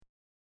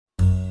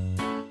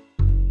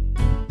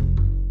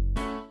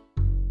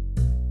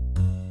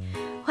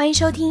欢迎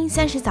收听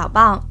30早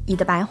报，你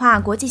的白话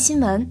国际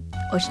新闻，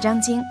我是张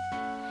晶。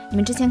你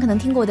们之前可能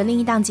听过我的另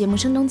一档节目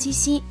声东击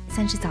西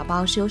，30早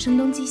报是由声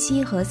东击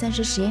西和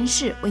30实验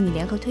室为你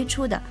联合推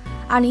出的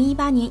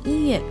，2018年1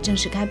月正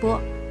式开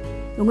播。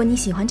如果你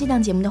喜欢这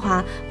档节目的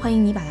话，欢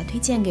迎你把它推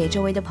荐给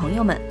周围的朋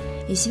友们，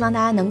也希望大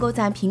家能够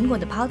在苹果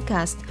的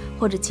Podcast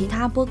或者其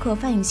他播客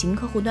泛用型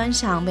客户端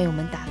上为我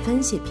们打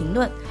分写评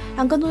论，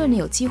让更多的人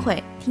有机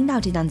会听到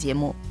这档节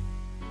目。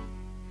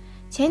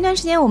前一段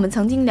时间我们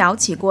曾经聊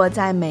起过，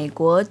在美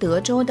国德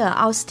州的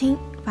奥斯汀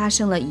发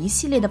生了一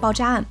系列的爆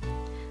炸案，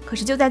可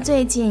是就在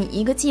最近，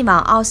一个寄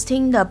往奥斯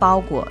汀的包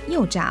裹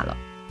又炸了。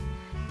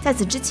在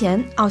此之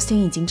前，奥斯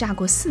汀已经炸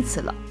过4次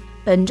了。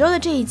本周的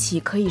这一起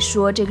可以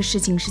说这个事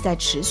情是在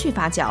持续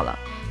发酵了。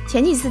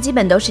前几次基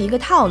本都是一个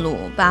套路，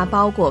把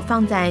包裹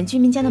放在居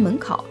民家的门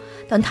口，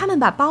等他们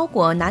把包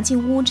裹拿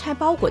进屋拆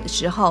包裹的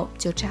时候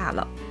就炸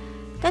了。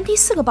但第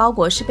4个包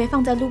裹是被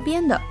放在路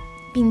边的，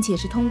并且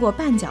是通过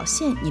绊脚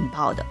线引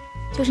爆的，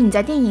就是你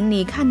在电影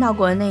里看到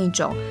过的那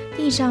种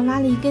地上拉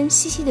了一根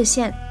细细的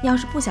线，要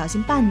是不小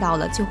心绊到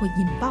了就会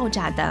引爆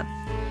炸弹。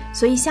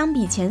所以相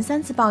比前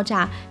3次爆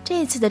炸，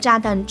这次的炸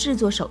弹制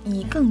作手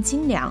艺更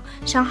精良，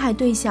伤害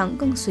对象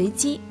更随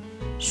机，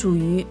属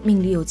于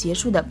命里有结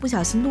束的不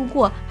小心路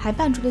过还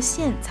绊住了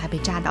线才被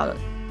炸到了。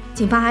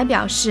警方还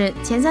表示，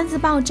前3次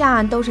爆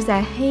炸都是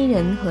在黑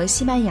人和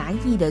西班牙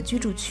裔的居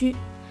住区，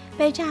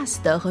被炸死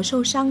的和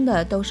受伤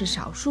的都是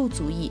少数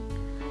族裔，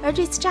而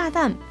这次炸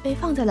弹被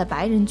放在了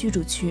白人居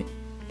住区，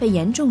被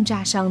严重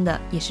炸伤的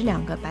也是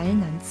2个白人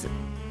男子。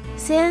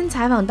CNN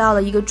采访到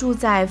了一个住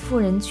在富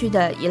人区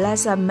的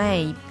Eliza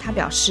May， 他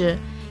表示，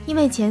因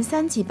为前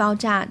3起爆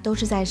炸都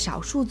是在少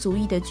数族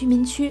裔的居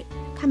民区，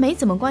他没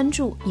怎么关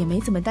注，也没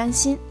怎么担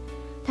心，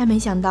但没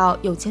想到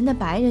有钱的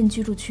白人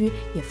居住区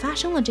也发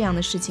生了这样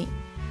的事情。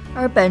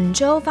而本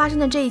周发生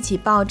的这一起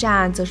爆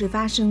炸则是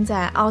发生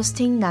在奥斯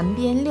汀南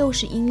边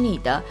60英里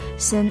的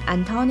San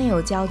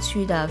Antonio 郊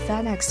区的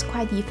FedEx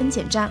快递分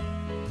拣站。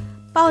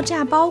爆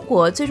炸包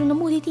裹最终的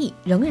目的地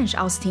仍然是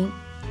奥斯汀。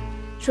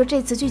说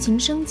这次剧情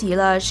升级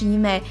了，是因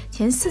为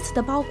前4次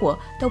的包裹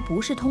都不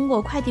是通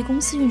过快递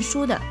公司运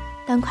输的，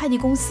但快递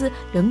公司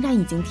仍然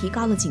已经提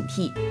高了警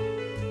惕。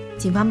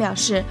警方表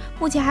示，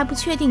目前还不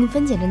确定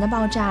分拣站的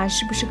爆炸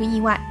是不是个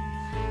意外。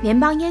联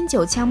邦烟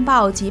酒枪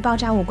爆及爆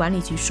炸物管理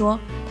局说，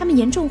他们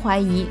严重怀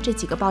疑这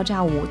几个爆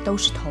炸物都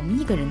是同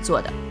一个人做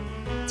的。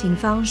警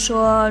方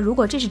说，如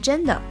果这是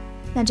真的，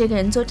那这个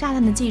人做炸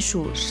弹的技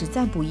术实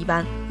在不一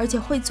般，而且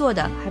会做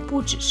的还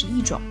不只是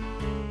一种。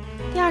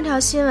第2条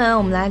新闻，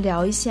我们来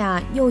聊一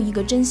下又一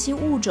个珍稀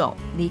物种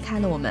离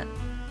开了我们。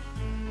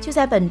就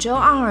在本周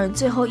2，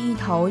最后一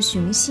头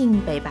雄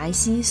性北白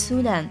犀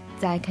苏丹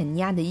在肯尼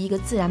亚的一个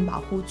自然保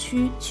护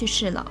区去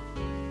世了。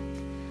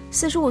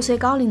45岁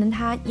高龄的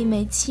他因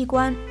为器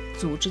官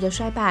组织的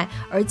衰败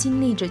而经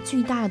历着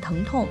巨大的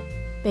疼痛，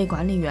被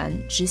管理员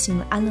执行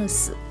了安乐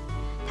死。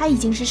他已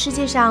经是世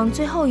界上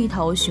最后一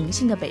头雄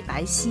性的北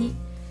白犀，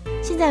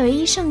现在唯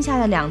一剩下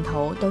的2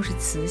头都是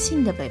雌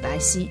性的北白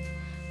犀，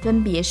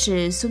分别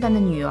是苏丹的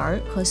女儿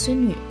和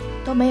孙女，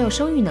都没有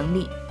生育能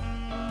力。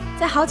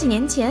在好几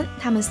年前，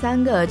他们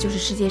3个就是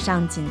世界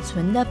上仅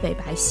存的北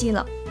白犀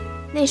了。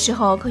那时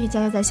候科学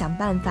家就在想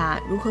办法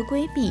如何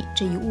规避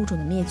这一物种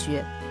的灭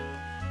绝。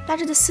大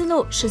致的思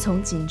路是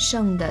从仅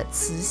剩的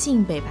雌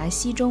性北白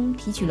犀中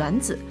提取卵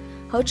子，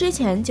和之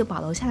前就保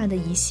留下来的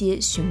一些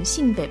雄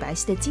性北白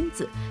犀的精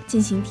子进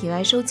行体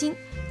外受精，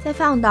再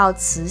放到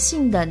雌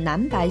性的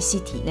男白犀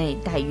体内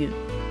代孕。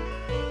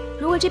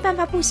如果这办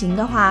法不行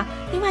的话，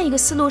另外一个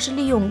思路是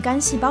利用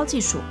干细胞技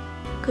术。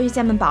科学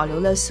家们保留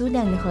了苏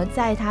丹和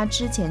在他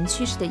之前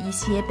去世的一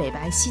些北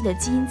白犀的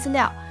基因资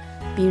料，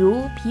比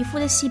如皮肤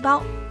的细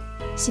胞，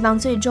希望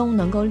最终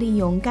能够利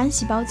用干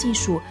细胞技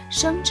术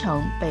生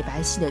成北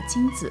白犀的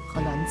精子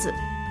和卵子。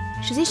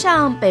实际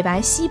上，北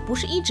白犀不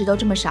是一直都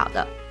这么少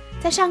的，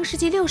在上个世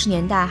纪60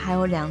年代还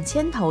有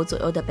2000头左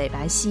右的北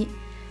白犀，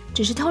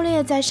只是偷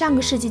猎在上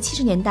个世纪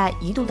70年代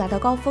一度达到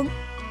高峰，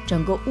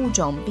整个物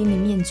种濒临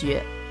灭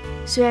绝。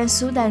虽然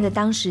苏丹在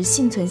当时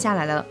幸存下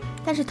来了，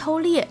但是偷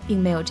猎并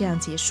没有这样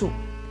结束。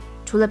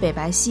除了北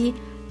白犀，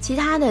其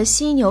他的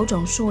犀牛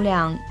种数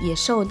量也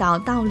受到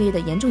盗猎的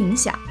严重影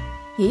响，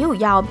也有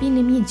要濒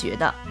临灭绝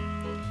的。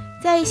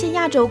在一些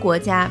亚洲国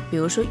家，比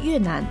如说越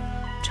南，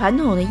传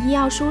统的医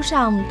药书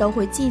上都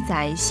会记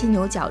载犀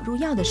牛角入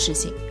药的事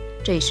情，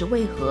这也是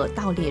为何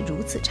盗猎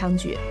如此猖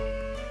獗。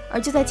而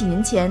就在几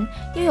年前，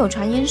又有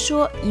传言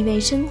说，一位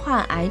身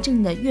患癌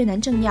症的越南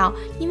政要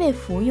因为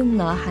服用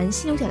了含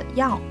犀牛角的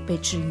药被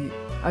治愈，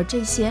而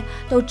这些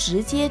都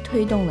直接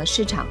推动了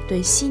市场对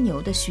犀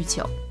牛的需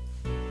求。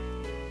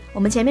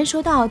我们前面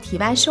说到体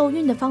外受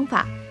孕的方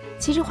法，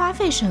其实花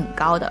费是很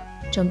高的，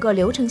整个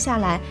流程下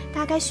来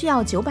大概需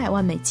要900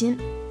万美金。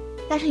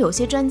但是有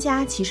些专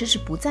家其实是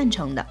不赞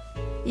成的，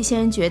一些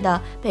人觉得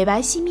北白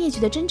犀灭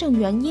绝的真正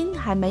原因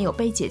还没有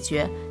被解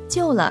决，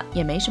救了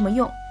也没什么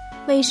用，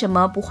为什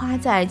么不花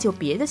在救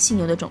别的犀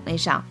牛的种类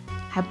上，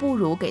还不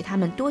如给他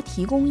们多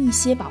提供一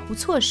些保护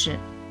措施。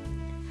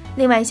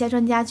另外一些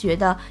专家觉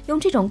得，用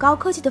这种高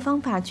科技的方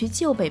法去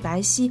救北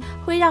白犀，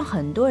会让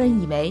很多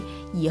人以为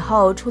以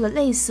后出了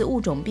类似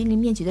物种濒临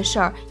灭绝的事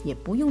儿，也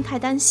不用太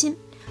担心，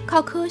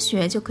靠科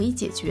学就可以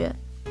解决。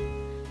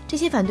这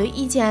些反对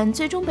意见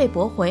最终被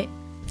驳回，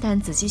但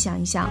仔细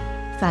想一想，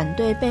反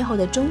对背后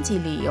的终极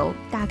理由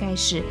大概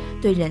是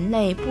对人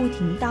类不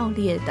停盗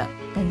猎的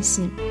担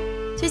心。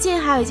最近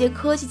还有一些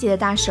科技界的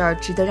大事儿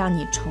值得让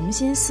你重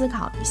新思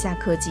考一下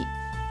科技。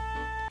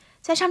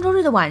在上周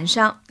日的晚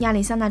上，亚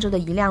利桑那州的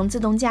一辆自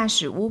动驾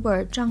驶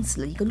Uber 撞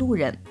死了一个路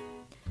人，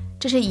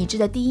这是已知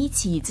的第一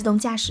起自动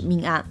驾驶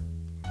命案。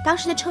当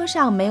时的车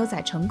上没有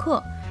载乘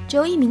客，只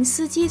有一名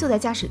司机坐在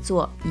驾驶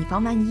座，以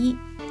防万一。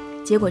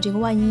结果这个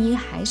万一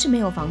还是没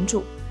有防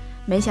住，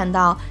没想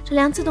到这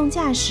辆自动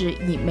驾驶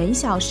以每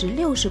小时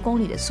60公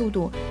里的速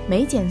度，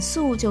没减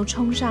速就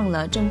冲上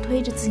了正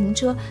推着自行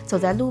车走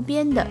在路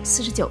边的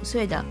49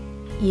岁的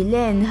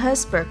Elaine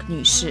Hersberg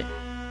女士。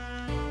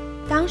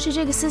当时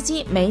这个司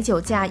机没酒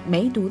驾、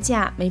没毒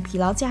驾、没疲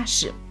劳驾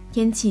驶，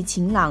天气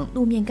晴朗，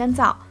路面干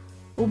燥。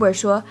Uber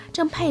说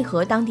正配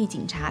合当地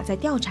警察在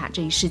调查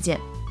这一事件。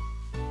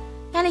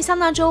亚利桑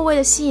那州为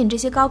了吸引这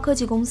些高科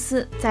技公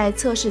司，在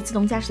测试自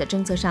动驾驶的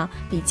政策上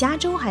比加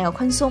州还要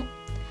宽松。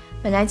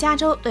本来加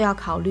州都要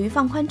考虑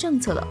放宽政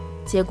策了，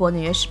结果《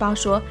纽约时报》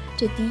说，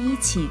这第一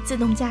起自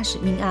动驾驶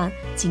命案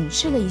警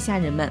示了一下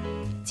人们，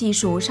技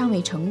术尚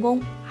未成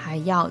功，还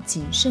要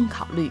谨慎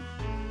考虑。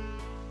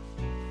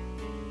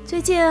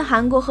最近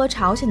韩国和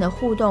朝鲜的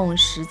互动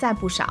实在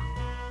不少，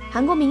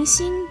韩国明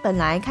星本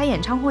来开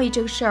演唱会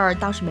这个事儿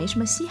倒是没什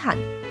么稀罕，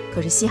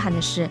可是稀罕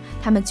的是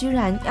他们居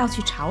然要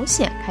去朝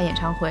鲜开演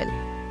唱会了。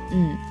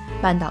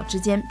半岛之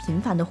间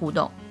频繁的互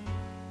动。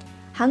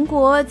韩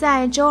国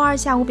在周二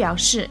下午表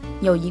示，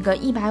有一个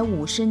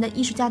150人的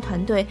艺术家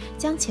团队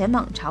将前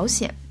往朝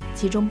鲜，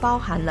其中包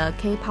含了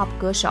K-pop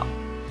歌手。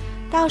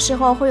到时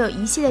候会有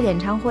一系列演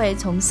唱会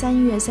从3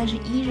月31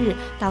日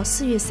到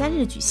4月3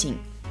日举行。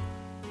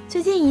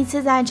最近一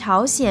次在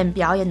朝鲜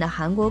表演的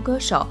韩国歌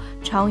手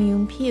Chong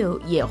Yoon-pil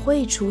也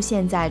会出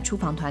现在出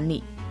访团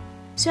里。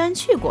虽然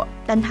去过，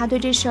但他对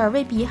这事儿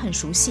未必也很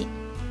熟悉，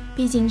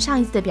毕竟上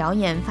一次的表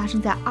演发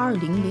生在2005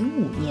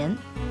年。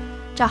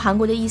照韩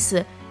国的意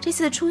思，这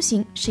次的出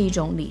行是一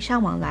种礼尚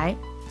往来，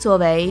作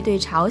为对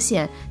朝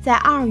鲜在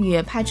2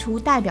月派出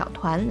代表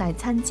团来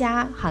参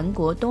加韩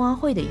国冬奥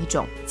会的一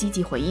种积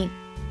极回应。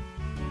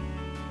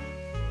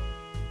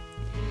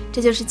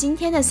这就是今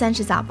天的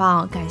30早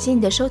报，感谢你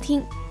的收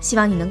听，希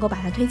望你能够把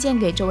它推荐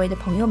给周围的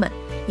朋友们，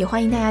也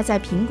欢迎大家在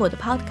苹果的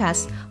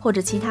Podcast 或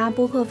者其他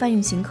播客泛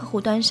用型客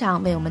户端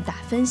上为我们打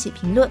分写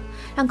评论，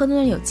让更多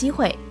人有机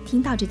会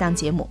听到这档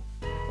节目。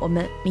我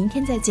们明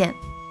天再见。